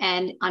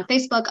 And on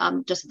Facebook,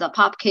 I'm just The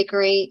Pop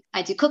Cakery.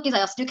 I do cookies. I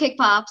also do cake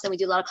pops, and we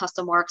do a lot of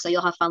custom work. So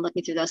you'll have fun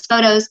looking through those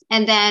photos.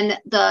 And then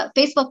the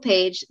Facebook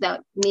page that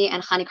me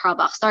and Hani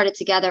Karlbach started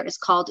together is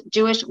called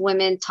Jewish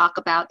Women Talk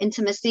About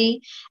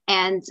Intimacy.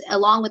 And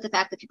along with the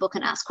fact that people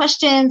can ask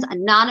questions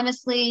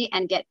anonymously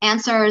and get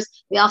answers,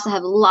 we also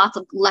have lots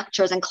of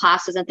lectures and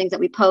classes and things that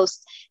we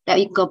post that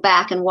you can go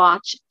back and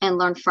watch and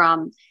learn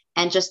from.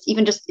 And just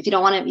if you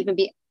don't want to even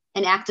be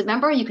an active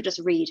member, you could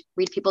just read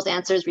people's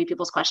answers, read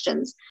people's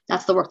questions.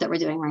 That's the work that we're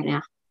doing right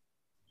now.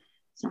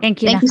 So,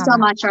 thank you so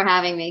much for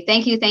having me.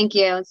 Thank you.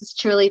 This is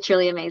truly,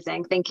 truly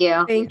amazing. Thank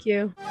you. Thank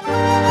you.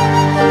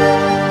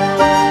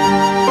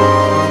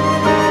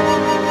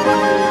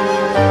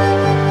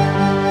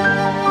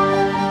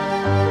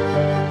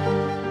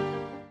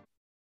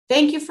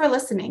 Thank you for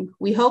listening.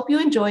 We hope you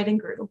enjoyed and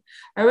grew.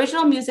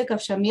 Original music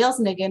of Shamil's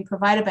Niggin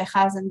provided by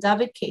Chazan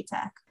David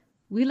Katak.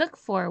 We look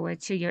forward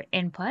to your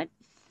input,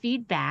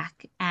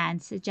 feedback, and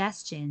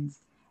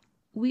suggestions.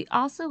 We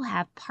also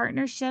have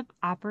partnership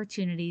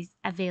opportunities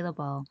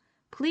available.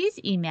 Please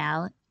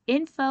email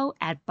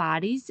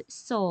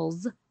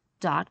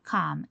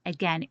info@bodiessouls.com.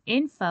 Again,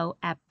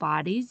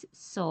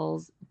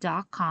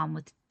 info@bodiessouls.com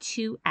with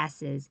 2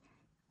 S's.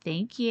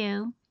 Thank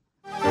you.